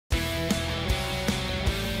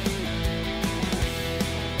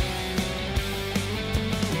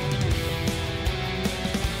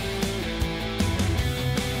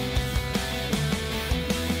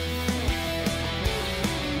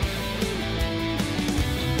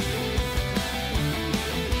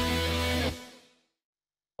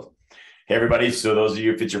Hey, everybody. So those of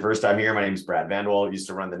you, if it's your first time here, my name is Brad Vanderwall. I used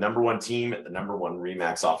to run the #1 team at the #1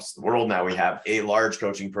 RE/MAX office in the world. Now we have a large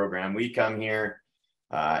coaching program. We come here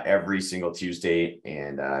every single Tuesday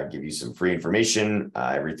and give you some free information,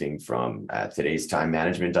 everything from today's time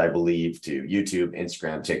management, I believe, to YouTube,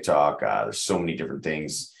 Instagram, TikTok. There's so many different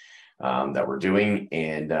things that we're doing.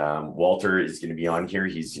 And Walter is going to be on here.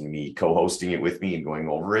 He's going to be co-hosting it with me and going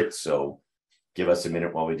over it. So give us a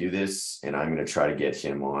minute while we do this, and I'm going to try to get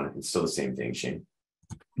him on. It's still the same thing, Shane.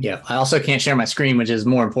 Yeah, I also can't share my screen, which is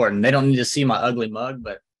more important. They don't need to see my ugly mug,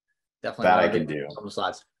 but definitely that I can do on the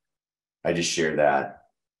slides. I just shared that.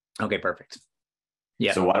 Okay, perfect.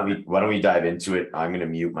 Yeah. So why don't we dive into it? I'm going to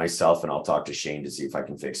mute myself, and I'll talk to Shane to see if I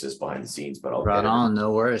can fix this behind the scenes. But I'll right on.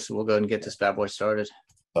 No worries. We'll go ahead and get this bad boy started.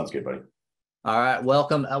 Sounds good, buddy. All right,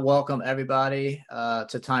 welcome everybody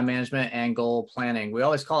to time management and goal planning. We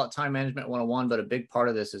always call it time management 101, but a big part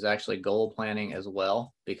of this is actually goal planning as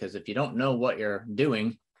well, because if you don't know what you're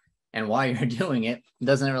doing and why you're doing it, it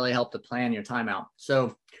doesn't really help to plan your time out.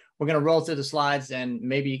 So we're going to roll through the slides, and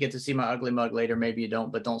maybe you get to see my ugly mug later, maybe you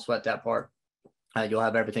don't, but don't sweat that part. You'll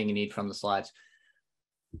have everything you need from the slides.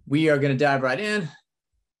 We are going to dive right in.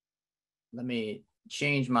 Let me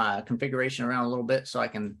change my configuration around a little bit so I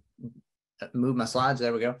can move my slides.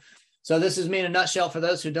 There we go. So this is me in a nutshell. For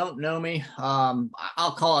those who don't know me,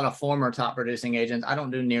 I'll call it a former top producing agent. I don't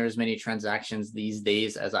do near as many transactions these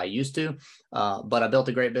days as I used to, but I built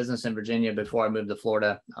a great business in Virginia before I moved to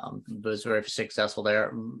Florida. Was very successful there.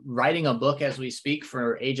 Writing a book as we speak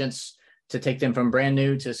for agents to take them from brand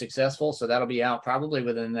new to successful. So that'll be out probably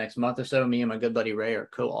within the next month or so. Me and my good buddy Ray are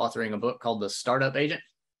co-authoring a book called The Startup Agent.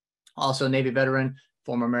 Also Navy veteran,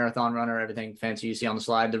 former marathon runner, everything fancy you see on the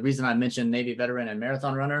slide. The reason I mentioned Navy veteran and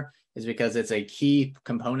marathon runner is because it's a key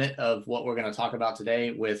component of what we're going to talk about today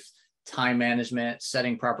with time management,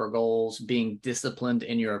 setting proper goals, being disciplined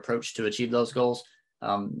in your approach to achieve those goals.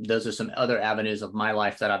 Those are some other avenues of my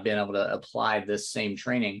life that I've been able to apply this same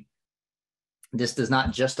training. This does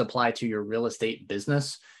not just apply to your real estate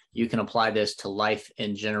business. You can apply this to life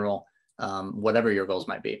in general, whatever your goals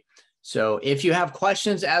might be. So if you have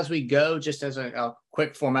questions as we go, just as a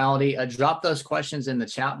quick formality, drop those questions in the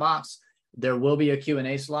chat box. There will be a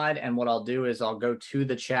Q&A slide. And what I'll do is I'll go to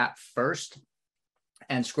the chat first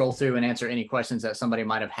and scroll through and answer any questions that somebody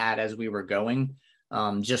might have had as we were going,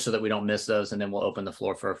 just so that we don't miss those. And then we'll open the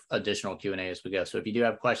floor for additional Q&A as we go. So if you do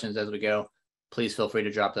have questions as we go, please feel free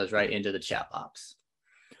to drop those right into the chat box.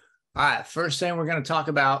 All right, first thing we're going to talk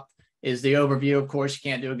about is the overview. Of course, you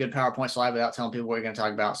can't do a good PowerPoint slide without telling people what you're going to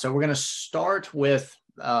talk about. So we're going to start with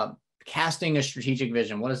casting a strategic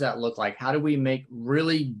vision. What does that look like? How do we make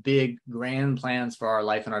really big, grand plans for our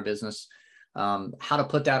life and our business? How to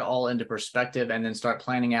put that all into perspective and then start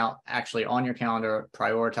planning out actually on your calendar,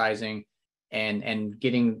 prioritizing and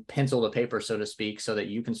getting pencil to paper, so to speak, so that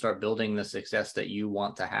you can start building the success that you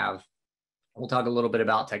want to have. We'll talk a little bit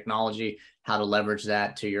about technology, how to leverage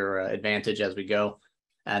that to your advantage as we go.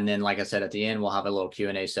 And then, like I said, at the end, we'll have a little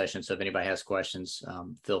Q&A session. So if anybody has questions,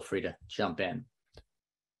 feel free to jump in.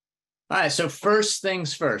 All right. So first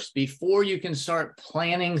things first, before you can start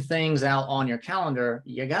planning things out on your calendar,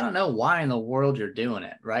 you got to know why in the world you're doing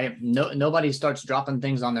it, right? Nobody starts dropping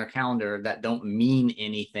things on their calendar that don't mean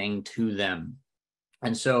anything to them.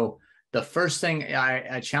 And so the first thing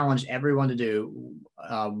I challenge everyone to do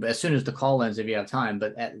as soon as the call ends, if you have time,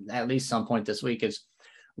 but at least some point this week, is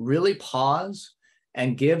really pause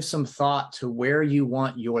and give some thought to where you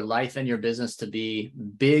want your life and your business to be,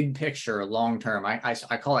 big picture, long term. I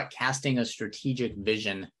call it casting a strategic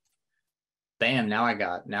vision. Bam! Now I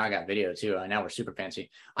got video too. Now we're super fancy.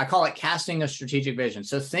 I call it casting a strategic vision.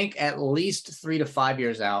 So think at least 3 to 5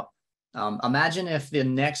 years out. Imagine if the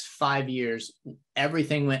next 5 years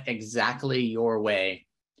everything went exactly your way.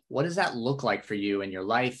 What does that look like for you in your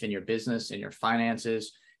life, in your business, in your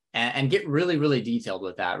finances? And get really, really detailed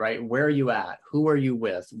with that, right? Where are you at? Who are you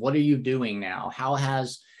with? What are you doing now? How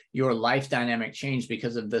has your life dynamic changed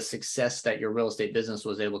because of the success that your real estate business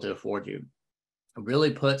was able to afford you?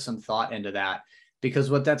 Really put some thought into that,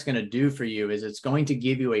 because what that's going to do for you is it's going to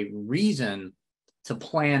give you a reason to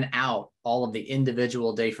plan out all of the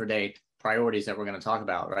individual day-for-day priorities that we're going to talk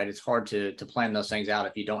about, right? It's hard to plan those things out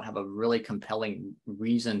if you don't have a really compelling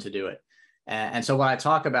reason to do it. And so what I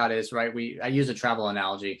talk about is, right, I use a travel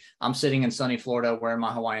analogy. I'm sitting in sunny Florida wearing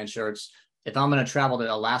my Hawaiian shirts. If I'm going to travel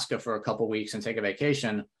to Alaska for a couple of weeks and take a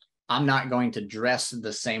vacation, I'm not going to dress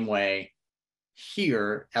the same way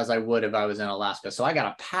here as I would if I was in Alaska. So I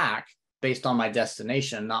got to pack based on my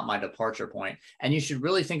destination, not my departure point. And you should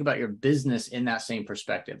really think about your business in that same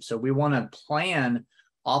perspective. So we want to plan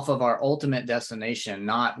off of our ultimate destination,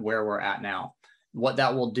 not where we're at now. what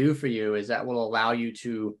that will do for you is that will allow you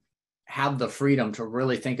to have the freedom to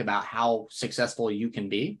really think about how successful you can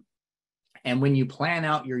be. And when you plan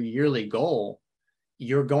out your yearly goal,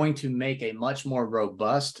 you're going to make a much more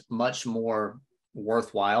robust, much more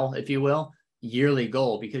worthwhile, if you will, yearly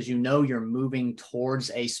goal, because you know you're moving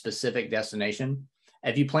towards a specific destination.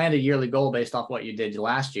 If you planned a yearly goal based off what you did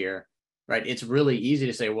last year, right, it's really easy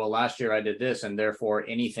to say, well, last year I did this, and therefore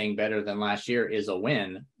anything better than last year is a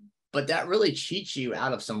win. But that really cheats you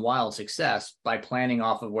out of some wild success by planning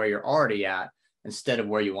off of where you're already at instead of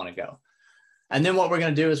where you want to go. And then what we're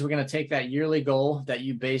going to do is we're going to take that yearly goal that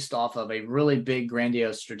you based off of a really big,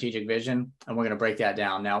 grandiose strategic vision, and we're going to break that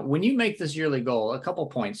down. Now, when you make this yearly goal, a couple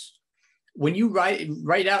points. When you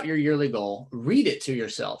write out your yearly goal, read it to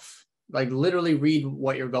yourself. Like literally read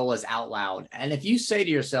what your goal is out loud. And if you say to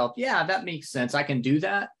yourself, yeah, that makes sense, I can do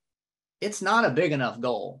that, it's not a big enough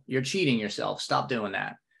goal. You're cheating yourself. Stop doing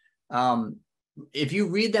that. If you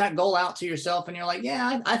read that goal out to yourself and you're like,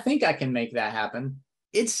 yeah, I think I can make that happen,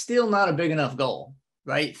 it's still not a big enough goal,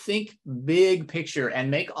 right? Think big picture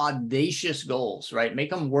and make audacious goals, right? Make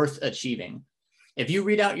them worth achieving. If you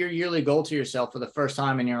read out your yearly goal to yourself for the first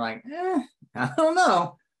time and you're like, I don't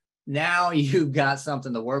know, now you've got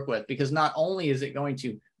something to work with, because not only is it going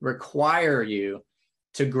to require you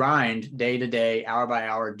to grind day to day, hour by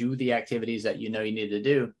hour, do the activities that you know you need to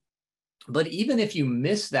do, but even if you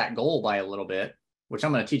miss that goal by a little bit, which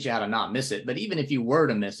I'm going to teach you how to not miss it, but even if you were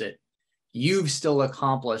to miss it, you've still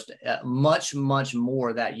accomplished much, much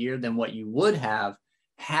more that year than what you would have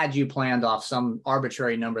had you planned off some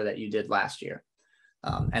arbitrary number that you did last year.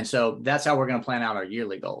 And so that's how we're going to plan out our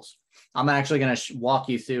yearly goals. I'm actually going to walk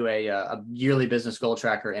you through a yearly business goal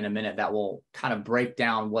tracker in a minute that will kind of break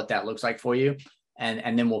down what that looks like for you.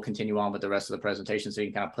 And then we'll continue on with the rest of the presentation so you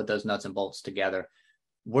can kind of put those nuts and bolts together.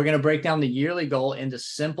 We're going to break down the yearly goal into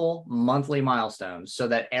simple monthly milestones so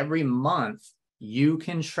that every month you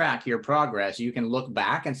can track your progress. You can look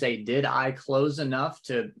back and say, did I close enough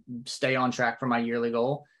to stay on track for my yearly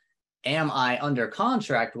goal? Am I under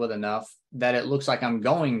contract with enough that it looks like I'm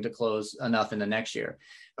going to close enough in the next year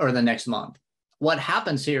or the next month? What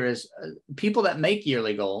happens here is people that make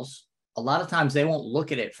yearly goals, a lot of times they won't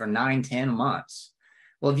look at it for 9-10 months.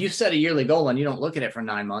 Well, if you set a yearly goal and you don't look at it for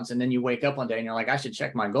 9 months, and then you wake up one day and you're like, I should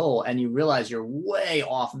check my goal, and you realize you're way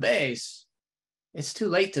off base, it's too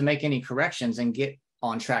late to make any corrections and get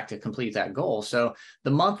on track to complete that goal. So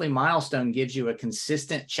the monthly milestone gives you a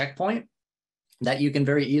consistent checkpoint that you can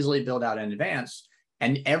very easily build out in advance.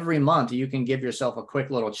 And every month you can give yourself a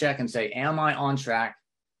quick little check and say, am I on track?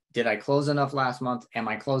 Did I close enough last month? Am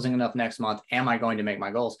I closing enough next month? Am I going to make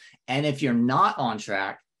my goals? And if you're not on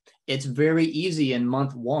track, it's very easy in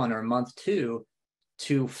month 1 or month 2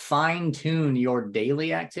 to fine tune your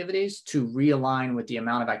daily activities to realign with the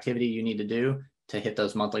amount of activity you need to do to hit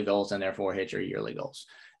those monthly goals and therefore hit your yearly goals.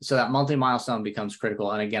 So that monthly milestone becomes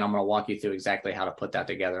critical. And again, I'm going to walk you through exactly how to put that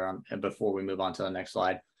together before we move on to the next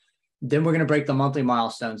slide. Then we're going to break the monthly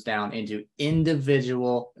milestones down into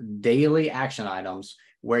individual daily action items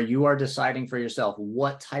where you are deciding for yourself,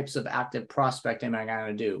 what types of active prospecting am I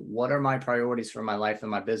going to do? What are my priorities for my life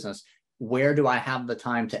and my business? Where do I have the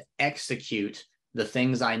time to execute the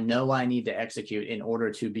things I know I need to execute in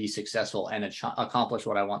order to be successful and accomplish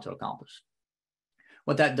what I want to accomplish?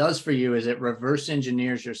 What that does for you is it reverse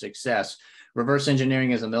engineers your success. Reverse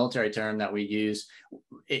engineering is a military term that we use.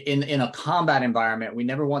 In a combat environment, we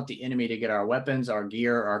never want the enemy to get our weapons, our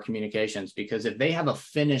gear, our communications, because if they have a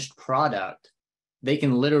finished product, they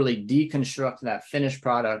can literally deconstruct that finished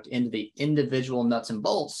product into the individual nuts and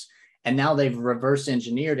bolts. And now they've reverse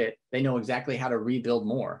engineered it. They know exactly how to rebuild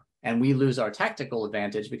more. And we lose our tactical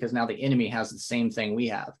advantage because now the enemy has the same thing we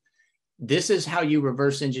have. This is how you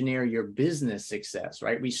reverse engineer your business success,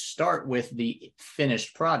 right? We start with the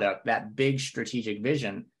finished product, that big strategic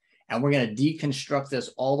vision, and we're going to deconstruct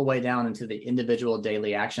this all the way down into the individual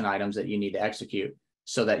daily action items that you need to execute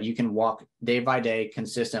so that you can walk day by day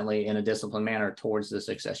consistently in a disciplined manner towards the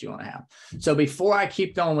success you want to have. So before I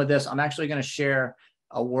keep going with this, I'm actually going to share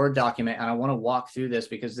a Word document, and I want to walk through this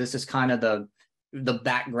because this is kind of the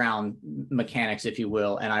background mechanics, if you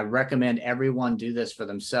will, and I recommend everyone do this for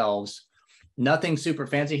themselves. Nothing super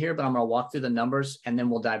fancy here, but I'm going to walk through the numbers and then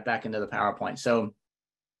we'll dive back into the PowerPoint. So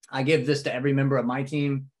I give this to every member of my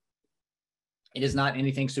team. It is not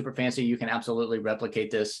anything super fancy. You can absolutely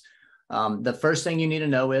replicate this. The first thing you need to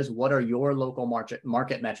know is, what are your local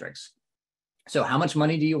market metrics? So how much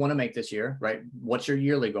money do you want to make this year, right? What's your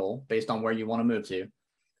yearly goal based on where you want to move to?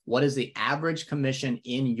 What is the average commission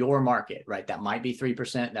in your market, right? That might be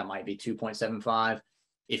 3%. That might be 2.75.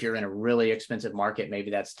 If you're in a really expensive market, maybe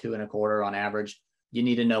that's 2.25 on average. you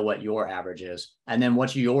need to know what your average is. And then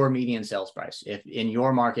what's your median sales price? If in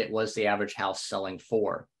your market, what's the average house selling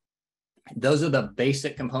for? Those are the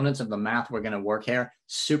basic components of the math we're going to work here.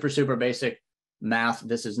 Super, super basic math.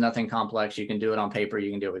 This is nothing complex. You can do it on paper.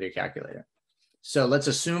 You can do it with your calculator. So let's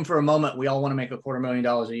assume for a moment we all want to make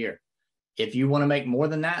 $250,000 a year. If you want to make more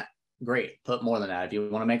than that, great, put more than that. If you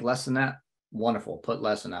want to make less than that, wonderful, put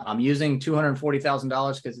less than that. I'm using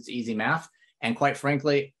 $240,000 because it's easy math. And quite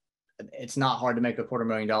frankly, it's not hard to make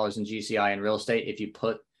 $250,000 in GCI in real estate if you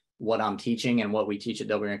put what I'm teaching and what we teach at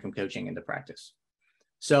Double Your Income Coaching into practice.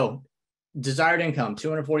 So desired income,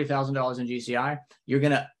 $240,000 in GCI, you're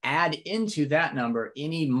going to add into that number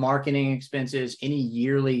any marketing expenses, any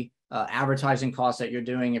yearly advertising costs that you're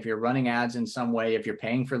doing. If you're running ads in some way, if you're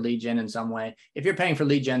paying for lead gen in some way, if you're paying for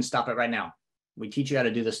lead gen, stop it right now. We teach you how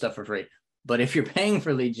to do this stuff for free. But if you're paying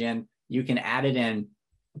for lead gen, you can add it in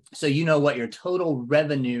so you know what your total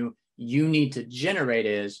revenue you need to generate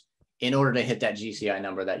is in order to hit that GCI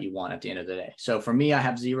number that you want at the end of the day. So for me, I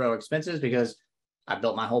have zero expenses because I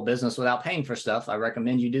built my whole business without paying for stuff. I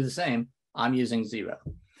recommend you do the same. I'm using zero.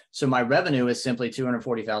 So my revenue is simply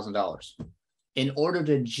 $240,000. In order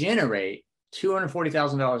to generate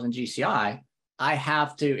 $240,000 in GCI, I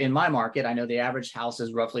have to, in my market, I know the average house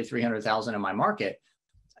is roughly $300,000 in my market.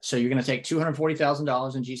 So you're going to take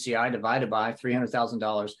 $240,000 in GCI divided by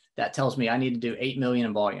 $300,000. That tells me I need to do 8 million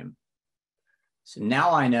in volume. So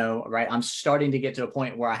now I know, right? I'm starting to get to a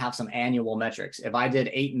point where I have some annual metrics. If I did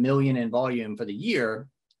 8 million in volume for the year,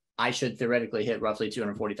 I should theoretically hit roughly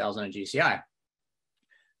 240,000 in GCI.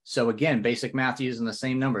 So again, basic math using the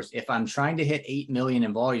same numbers. If I'm trying to hit 8 million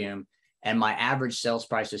in volume and my average sales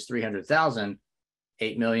price is 300,000,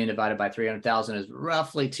 8 million divided by 300,000 is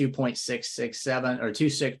roughly 2.667 or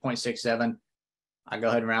 26.67. I go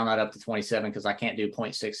ahead and round that up to 27 because I can't do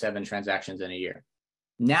 0.67 transactions in a year.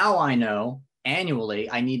 Now I know annually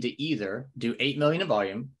I need to either do 8 million in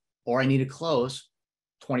volume or I need to close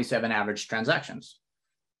 27 average transactions.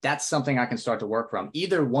 That's something I can start to work from.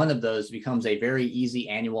 Either one of those becomes a very easy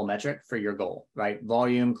annual metric for your goal, right?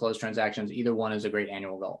 Volume, close transactions, either one is a great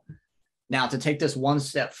annual goal. Now, to take this one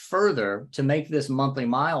step further, to make this monthly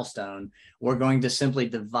milestone, we're going to simply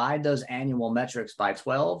divide those annual metrics by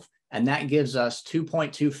 12, and that gives us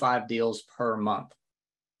 2.25 deals per month.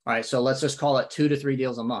 All right, so let's just call it 2 to 3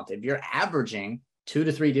 deals a month. If you're averaging 2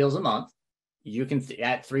 to 3 deals a month, you can,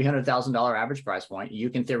 at $300,000 average price point, you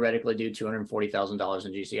can theoretically do $240,000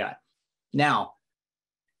 in GCI. Now,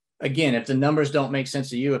 again, if the numbers don't make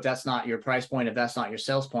sense to you, if that's not your price point, if that's not your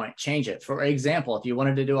sales point, change it. For example, if you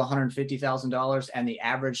wanted to do $150,000 and the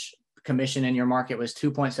average commission in your market was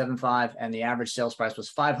 2.75 and the average sales price was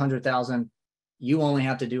 500,000, you only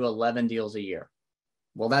have to do 11 deals a year.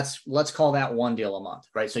 Well, let's call that 1 deal a month,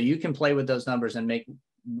 right? So you can play with those numbers and make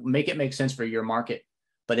it make sense for your market,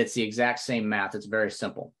 but it's the exact same math. It's very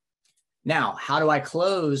simple. Now, how do I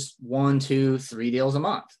close 1, 2, 3 deals a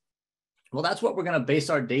month? Well, that's what we're going to base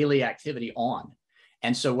our daily activity on.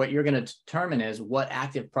 And so what you're going to determine is what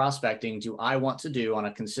active prospecting do I want to do on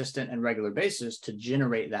a consistent and regular basis to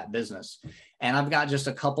generate that business. And I've got just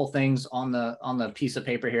a couple things on the piece of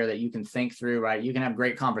paper here that you can think through, right? You can have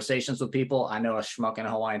great conversations with people. I know a schmuck in a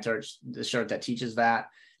Hawaiian shirt that teaches that.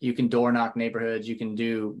 You can door knock neighborhoods. You can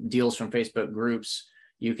do deals from Facebook groups.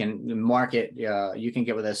 You can market, you can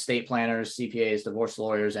get with estate planners, CPAs, divorce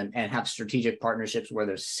lawyers, and have strategic partnerships where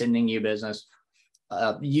they're sending you business.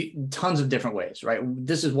 Tons of different ways, right?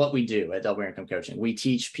 This is what we do at Double Your Income Coaching. We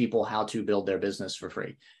teach people how to build their business for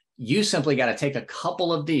free. You simply got to take a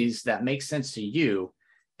couple of these that make sense to you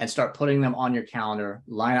and start putting them on your calendar,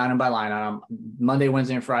 line item by line item. Monday,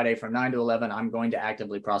 Wednesday, and Friday from 9 to 11, I'm going to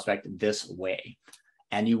actively prospect this way,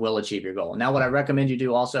 and you will achieve your goal. Now, what I recommend you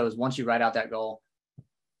do also is once you write out that goal,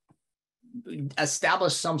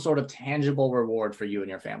 establish some sort of tangible reward for you and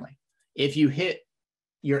your family. If you hit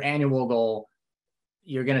your annual goal,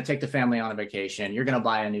 you're going to take the family on a vacation, you're going to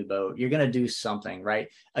buy a new boat, you're going to do something, right?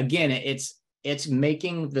 Again, it's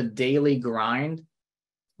making the daily grind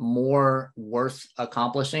more worth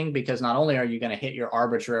accomplishing, because not only are you going to hit your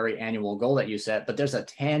arbitrary annual goal that you set, but there's a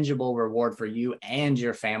tangible reward for you and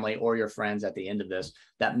your family or your friends at the end of this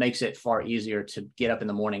that makes it far easier to get up in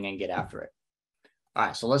the morning and get after it. All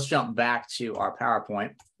right, so let's jump back to our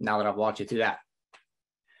PowerPoint now that I've walked you through that.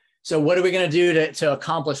 So what are we going to do to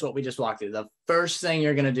accomplish what we just walked through? The first thing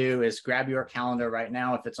you're going to do is grab your calendar right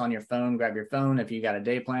now. If it's on your phone, grab your phone. If you got a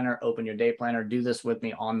day planner, open your day planner. Do this with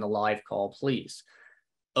me on the live call, please.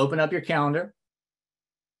 Open up your calendar.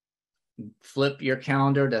 Flip your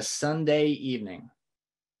calendar to Sunday evening.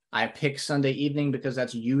 I pick Sunday evening because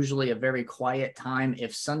that's usually a very quiet time.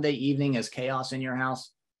 If Sunday evening is chaos in your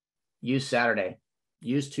house, use Saturday.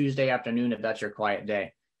 Use Tuesday afternoon if that's your quiet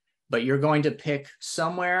day. But you're going to pick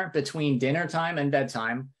somewhere between dinner time and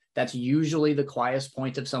bedtime. That's usually the quietest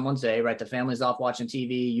point of someone's day, right? The family's off watching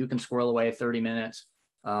TV. You can squirrel away 30 minutes,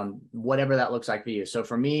 whatever that looks like for you. So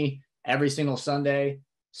for me, every single Sunday,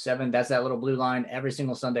 7, that's that little blue line. Every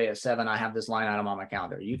single Sunday at 7, I have this line item on my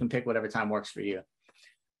calendar. You can pick whatever time works for you.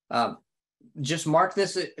 Just mark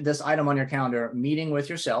this item on your calendar, meeting with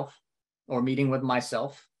yourself or meeting with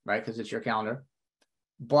myself, right? Because it's your calendar.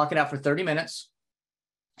 Block it out for 30 minutes.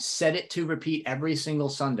 Set it to repeat every single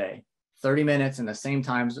Sunday, 30 minutes, and the same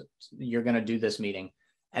times you're going to do this meeting.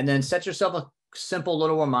 And then set yourself a simple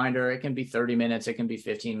little reminder. It can be 30 minutes. It can be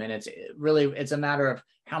 15 minutes. It's a matter of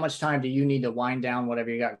how much time do you need to wind down whatever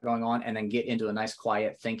you got going on and then get into a nice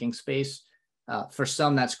quiet thinking space. For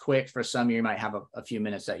some, that's quick. For some, you might have a few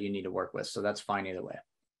minutes that you need to work with. So that's fine either way.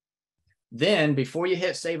 Then before you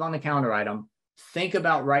hit save on the calendar item, think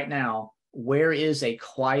about right now, where is a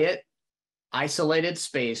quiet, isolated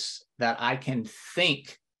space that I can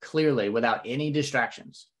think clearly without any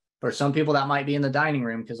distractions. For some people, that might be in the dining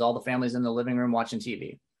room because all the family's in the living room watching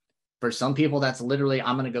TV. For some people, that's literally,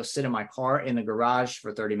 I'm going to go sit in my car in the garage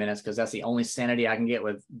for 30 minutes because that's the only sanity I can get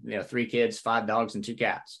with 3 kids, 5 dogs, and 2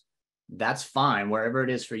 cats. That's fine. Wherever it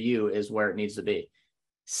is for you is where it needs to be.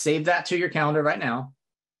 Save that to your calendar right now.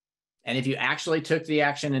 And if you actually took the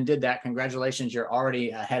action and did that, congratulations, you're already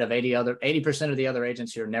ahead of 80% of the other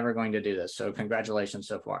agents who are never going to do this. So congratulations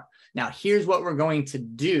so far. Now, here's what we're going to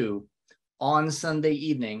do on Sunday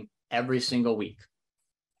evening every single week.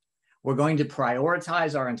 We're going to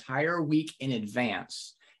prioritize our entire week in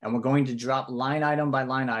advance, and we're going to drop line item by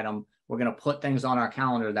line item. We're going to put things on our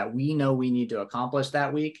calendar that we know we need to accomplish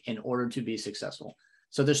that week in order to be successful.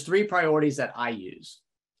 So there's 3 priorities that I use.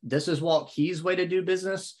 This is Walt Key's way to do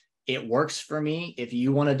business. It works for me. If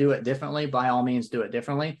you want to do it differently, by all means, do it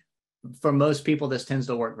differently. For most people, this tends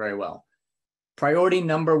to work very well. Priority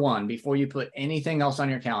number 1, before you put anything else on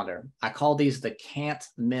your calendar, I call these the can't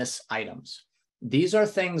miss items. These are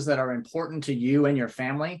things that are important to you and your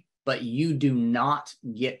family, but you do not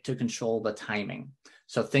get to control the timing.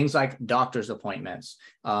 So things like doctor's appointments.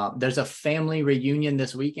 There's a family reunion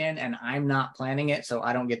this weekend and I'm not planning it, so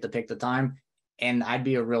I don't get to pick the time. And I'd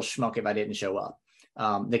be a real schmuck if I didn't show up.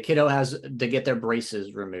 The kiddo has to get their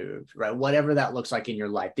braces removed, right? Whatever that looks like in your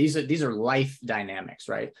life. These are life dynamics,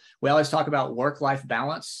 right? We always talk about work-life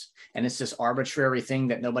balance, and it's this arbitrary thing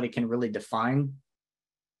that nobody can really define.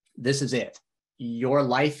 This is it. Your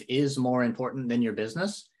life is more important than your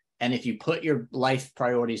business. And if you put your life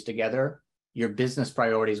priorities together, your business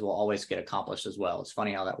priorities will always get accomplished as well. It's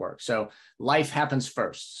funny how that works. So life happens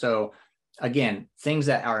first. So again, things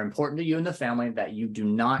that are important to you and the family that you do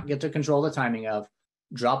not get to control the timing of,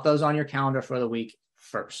 drop those on your calendar for the week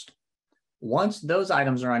first. Once those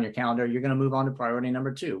items are on your calendar, you're going to move on to priority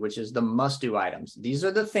number 2, which is the must-do items. These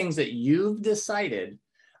are the things that you've decided,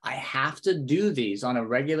 I have to do these on a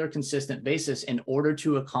regular, consistent basis in order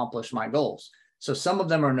to accomplish my goals. So some of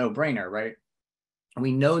them are no-brainer, right?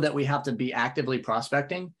 We know that we have to be actively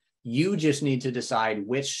prospecting. You just need to decide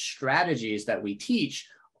which strategies that we teach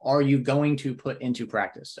are you going to put into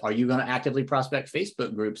practice? Are you going to actively prospect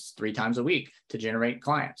Facebook groups 3 times a week to generate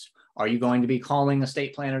clients? Are you going to be calling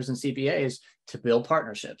estate planners and CPAs to build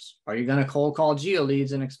partnerships? Are you going to cold call geo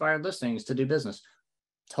leads and expired listings to do business?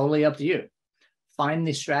 Totally up to you. Find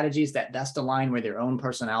the strategies that best align with your own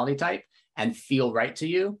personality type and feel right to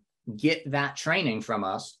you. Get that training from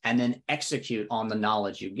us and then execute on the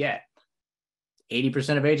knowledge you get.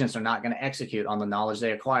 80% of agents are not going to execute on the knowledge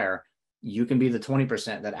they acquire. You can be the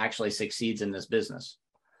 20% that actually succeeds in this business.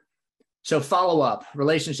 So follow up,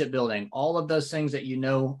 relationship building, all of those things that you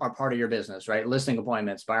know are part of your business, right? Listing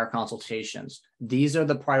appointments, buyer consultations. These are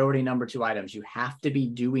the priority number 2 items. You have to be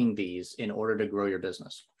doing these in order to grow your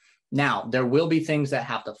business. Now, there will be things that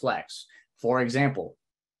have to flex. For example,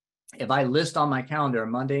 if I list on my calendar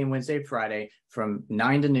Monday and Wednesday, Friday from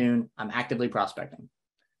 9 to noon, I'm actively prospecting.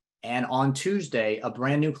 And on Tuesday, a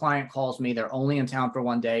brand new client calls me. They're only in town for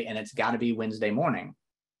 1 day and it's got to be Wednesday morning.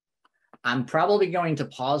 I'm probably going to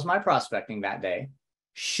pause my prospecting that day,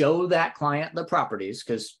 show that client the properties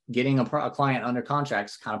because getting a client under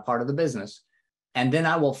contract is kind of part of the business. And then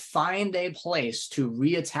I will find a place to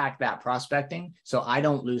reattack that prospecting so I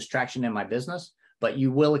don't lose traction in my business, but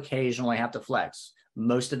you will occasionally have to flex.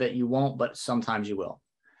 Most of it you won't, but sometimes you will.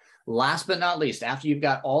 Last but not least, after you've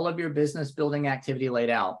got all of your business building activity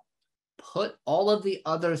laid out, put all of the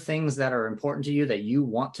other things that are important to you that you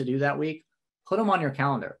want to do that week, put them on your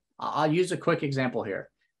calendar. I'll use a quick example here.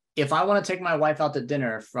 If I want to take my wife out to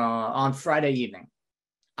dinner on Friday evening,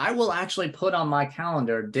 I will actually put on my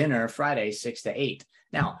calendar dinner Friday 6 to 8.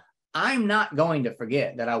 Now, I'm not going to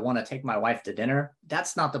forget that I want to take my wife to dinner.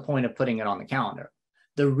 That's not the point of putting it on the calendar.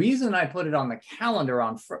 The reason I put it on the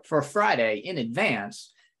calendar for Friday in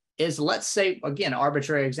advance is, let's say, again,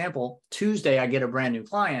 arbitrary example, Tuesday, I get a brand new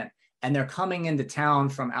client and they're coming into town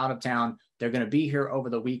from out of town. They're going to be here over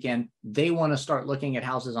the weekend. They want to start looking at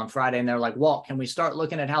houses on Friday. And they're like, Walt, can we start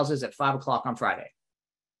looking at houses at 5 o'clock on Friday?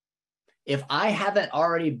 If I haven't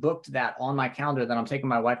already booked that on my calendar that I'm taking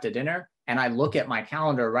my wife to dinner, and I look at my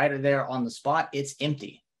calendar right there on the spot, it's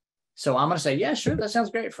empty. So I'm going to say, yeah, sure, that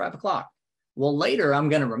sounds great, 5 o'clock. Well, later I'm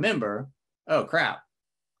going to remember, oh crap,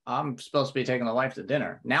 I'm supposed to be taking the wife to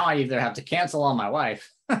dinner. Now I either have to cancel on my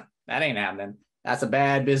wife. That ain't happening. That's a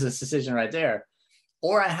bad business decision right there.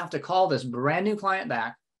 Or I have to call this brand new client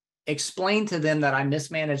back, explain to them that I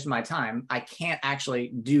mismanaged my time. I can't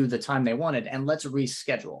actually do the time they wanted, and let's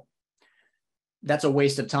reschedule. That's a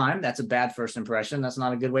waste of time. That's a bad first impression. That's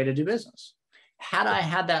not a good way to do business. Had I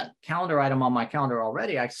had that calendar item on my calendar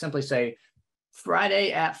already, I simply say,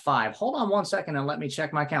 Friday at 5. Hold on 1 second and let me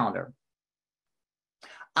check my calendar.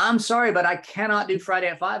 I'm sorry, but I cannot do Friday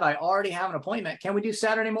at 5. I already have an appointment. Can we do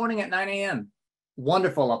Saturday morning at 9 a.m.?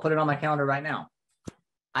 Wonderful. I'll put it on my calendar right now.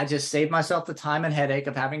 I just saved myself the time and headache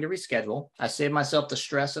of having to reschedule. I saved myself the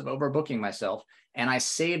stress of overbooking myself. And I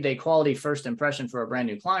saved a quality first impression for a brand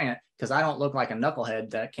new client because I don't look like a knucklehead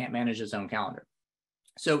that can't manage his own calendar.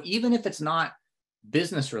 So even if it's not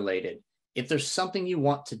business related, if there's something you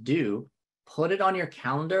want to do, put it on your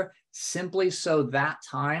calendar simply so that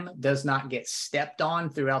time does not get stepped on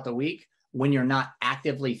throughout the week when you're not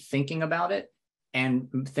actively thinking about it and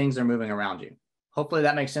things are moving around you. Hopefully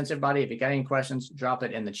that makes sense, everybody. If you got any questions, drop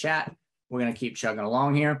it in the chat. We're going to keep chugging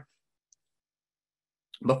along here.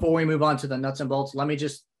 Before we move on to the nuts and bolts, let me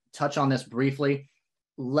just touch on this briefly.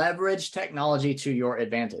 Leverage technology to your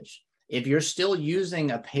advantage. If you're still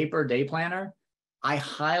using a paper day planner, I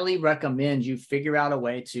highly recommend you figure out a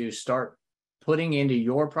way to start putting into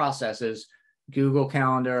your processes Google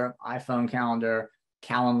Calendar, iPhone Calendar,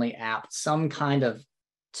 Calendly app, some kind of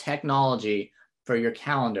technology for your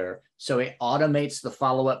calendar. So it automates the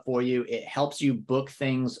follow-up for you. It helps you book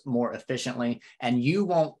things more efficiently, and you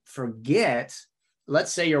won't forget.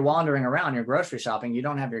 Let's say you're wandering around, you're grocery shopping, you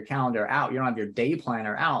don't have your calendar out, you don't have your day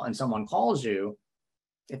planner out, and someone calls you.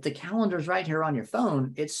 If the calendar's right here on your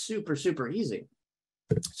phone, it's super, super easy.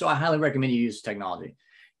 So I highly recommend you use technology.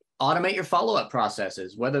 Automate your follow-up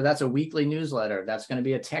processes, whether that's a weekly newsletter, that's going to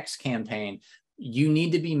be a text campaign. You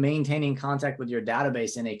need to be maintaining contact with your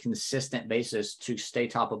database in a consistent basis to stay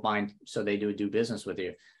top of mind so they do business with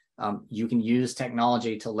you. You can use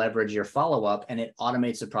technology to leverage your follow-up, and it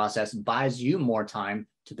automates the process, buys you more time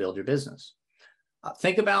to build your business.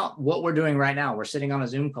 Think about what we're doing right now. We're sitting on a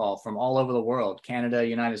Zoom call from all over the world, Canada,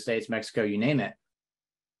 United States, Mexico, you name it.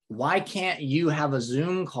 Why can't you have a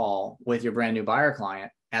Zoom call with your brand new buyer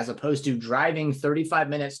client as opposed to driving 35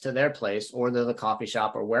 minutes to their place or to the coffee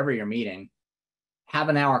shop or wherever you're meeting, have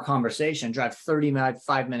an hour conversation, drive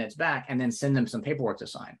 35 minutes back, and then send them some paperwork to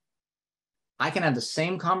sign? I can have the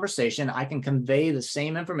same conversation. I can convey the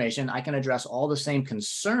same information. I can address all the same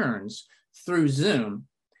concerns through Zoom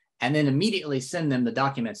and then immediately send them the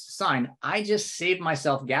documents to sign. I just saved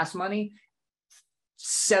myself gas money,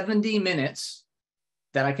 70 minutes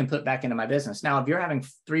that I can put back into my business. Now, if you're having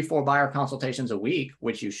 3-4 buyer consultations a week,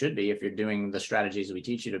 which you should be if you're doing the strategies we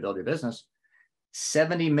teach you to build your business,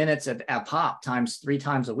 70 minutes at pop times 3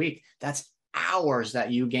 times a week, that's hours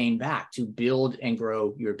that you gain back to build and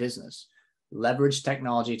grow your business. Leverage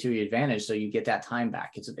technology to your advantage so you get that time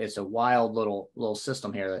back. It's a wild little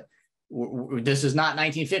system here. That this is not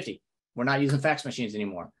 1950. We're not using fax machines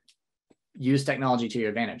anymore. Use technology to your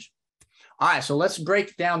advantage. All right, so let's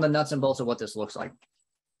break down the nuts and bolts of what this looks like.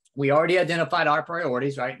 We already identified our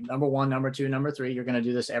priorities, right? Number 1, number 2, number 3. You're going to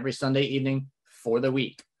do this every Sunday evening for the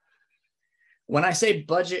week. When I say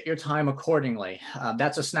budget your time accordingly,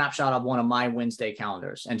 that's a snapshot of one of my Wednesday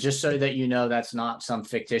calendars. And just so that you know, that's not some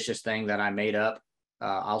fictitious thing that I made up.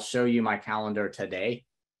 I'll show you my calendar today.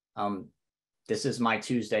 This is my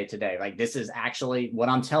Tuesday today. Like, this is actually what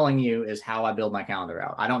I'm telling you is how I build my calendar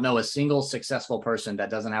out. I don't know a single successful person that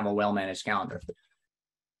doesn't have a well-managed calendar.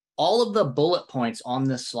 All of the bullet points on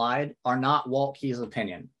this slide are not Walt Key's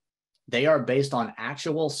opinion. They are based on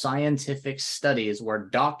actual scientific studies where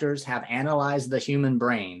doctors have analyzed the human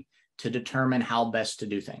brain to determine how best to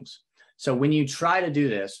do things. So when you try to do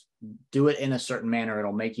this, do it in a certain manner.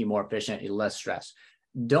 It'll make you more efficient, less stress.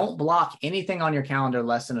 Don't block anything on your calendar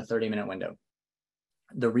less than a 30-minute window.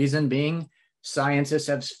 The reason being, scientists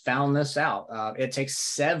have found this out. It takes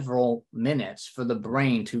several minutes for the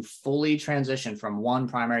brain to fully transition from one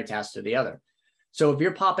primary task to the other. So if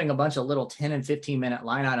you're popping a bunch of little 10 and 15-minute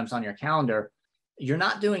line items on your calendar, you're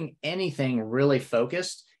not doing anything really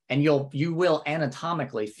focused, and you will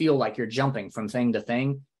anatomically feel like you're jumping from thing to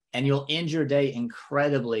thing, and you'll end your day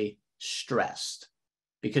incredibly stressed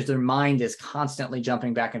because their mind is constantly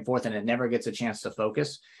jumping back and forth and it never gets a chance to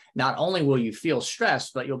focus. Not only will you feel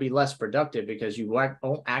stressed, but you'll be less productive because you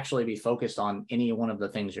won't actually be focused on any one of the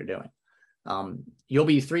things you're doing. You'll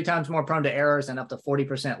be 3 times more prone to errors and up to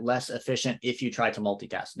 40% less efficient if you try to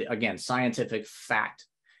multitask. Again, scientific fact.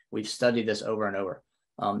 We've studied this over and over.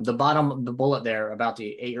 The bottom, the bullet there about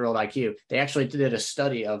the 8-year-old IQ, they actually did a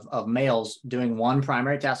study of males doing one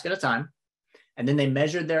primary task at a time. And then they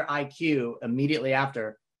measured their IQ immediately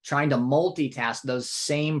after, trying to multitask those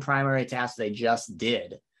same primary tasks they just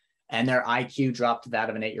did. And their IQ dropped to that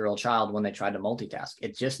of an 8-year-old child when they tried to multitask.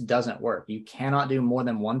 It just doesn't work. You cannot do more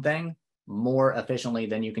than one thing more efficiently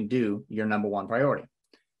than you can do your number one priority.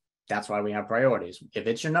 That's why we have priorities. If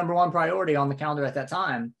it's your number one priority on the calendar at that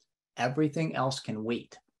time, everything else can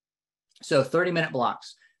wait. So 30-minute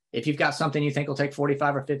blocks. If you've got something you think will take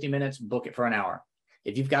 45 or 50 minutes, book it for an hour.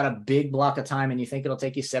 If you've got a big block of time and you think it'll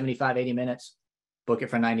take you 75, 80 minutes, book it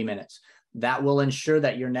for 90 minutes. That will ensure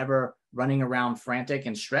that you're never running around frantic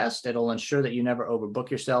and stressed. It'll ensure that you never overbook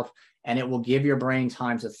yourself, and it will give your brain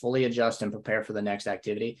time to fully adjust and prepare for the next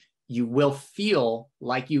activity. You will feel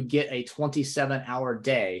like you get a 27-hour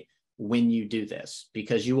day when you do this,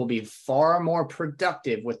 because you will be far more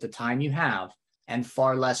productive with the time you have and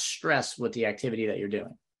far less stressed with the activity that you're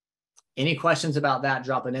doing. Any questions about that,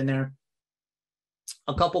 drop it in there.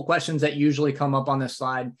 A couple questions that usually come up on this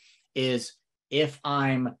slide is, if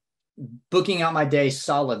I'm booking out my day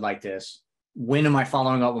solid like this, when am I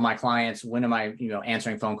following up with my clients? When am I,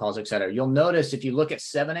 answering phone calls, et cetera? You'll notice if you look at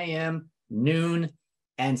 7 a.m., noon,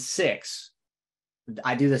 and 6,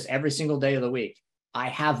 I do this every single day of the week. I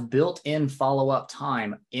have built-in follow-up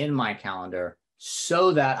time in my calendar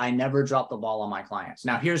so that I never drop the ball on my clients.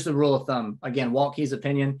 Now, here's the rule of thumb. Again, Walt Key's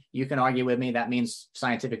opinion. You can argue with me. That means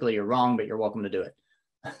scientifically you're wrong, but you're welcome to do it.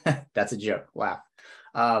 That's a joke. Laugh.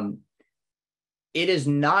 It is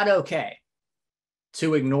not okay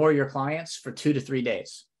to ignore your clients for 2 to 3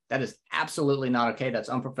 days. That is absolutely not okay. That's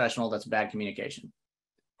unprofessional. That's bad communication.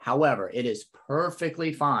 However, it is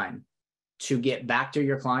perfectly fine to get back to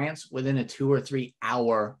your clients within a 2 or 3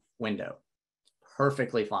 hour window.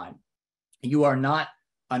 Perfectly fine. You are not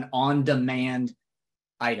an on-demand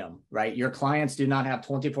item, right? Your clients do not have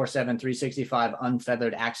 24/7, 365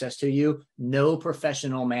 unfeathered access to you. No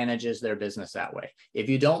professional manages their business that way. If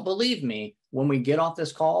you don't believe me, when we get off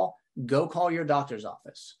this call, go call your doctor's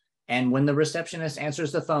office. And when the receptionist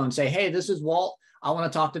answers the phone, say, "Hey, this is Walt. I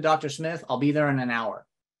want to talk to Dr. Smith. I'll be there in an hour."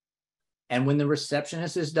 And when the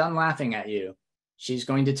receptionist is done laughing at you, she's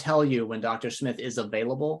going to tell you when Dr. Smith is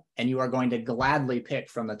available, and you are going to gladly pick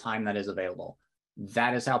from the time that is available.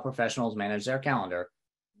 That is how professionals manage their calendar.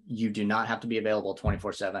 You do not have to be available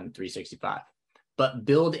 24/7, 365. But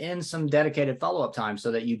build in some dedicated follow-up time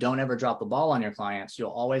so that you don't ever drop the ball on your clients.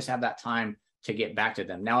 You'll always have that time to get back to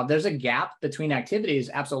them. Now, if there's a gap between activities,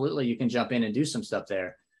 absolutely, you can jump in and do some stuff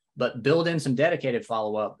there. But build in some dedicated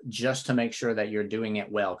follow-up just to make sure that you're doing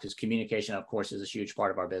it well, because communication, of course, is a huge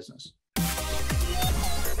part of our business.